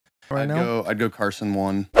right now? I'd go Carson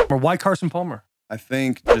 1. Or why Carson Palmer? I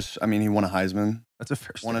think he won a Heisman. That's a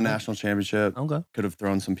fair Won a statement. national championship. Okay. Could have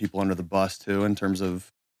thrown some people under the bus too in terms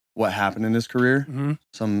of what happened in his career. Mm-hmm.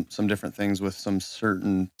 Some different things with some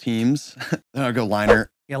certain teams. Then I'd go Leinart.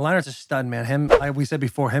 Yeah, Leinert's a stud, man. We said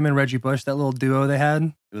before, him and Reggie Bush, that little duo they had.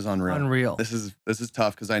 It was unreal. Unreal. This is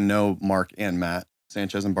tough because I know Mark and Matt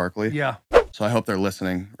Sanchez and Barkley. Yeah. So I hope they're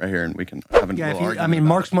listening right here and we can have a little argument. I mean,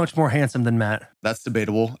 Mark's much more handsome than Matt. That's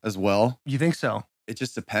debatable as well. You think so? It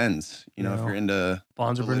just depends. You know, if you're into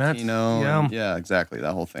blondes or brunettes. Latino, yeah, exactly.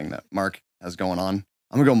 That whole thing that Mark has going on.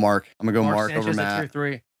 I'm gonna go Mark. I'm gonna go Mark Sanchez over Matt. Tier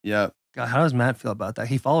 3. Yep. God, how does Matt feel about that?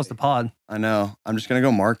 He follows the pod. I know. I'm just gonna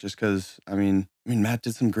go Mark just because I mean Matt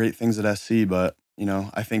did some great things at SC, but you know,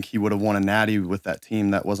 I think he would have won a natty with that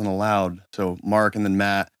team that wasn't allowed. So Mark and then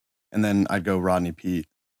Matt, and then I'd go Rodney Pete.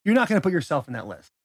 You're not gonna put yourself in that list.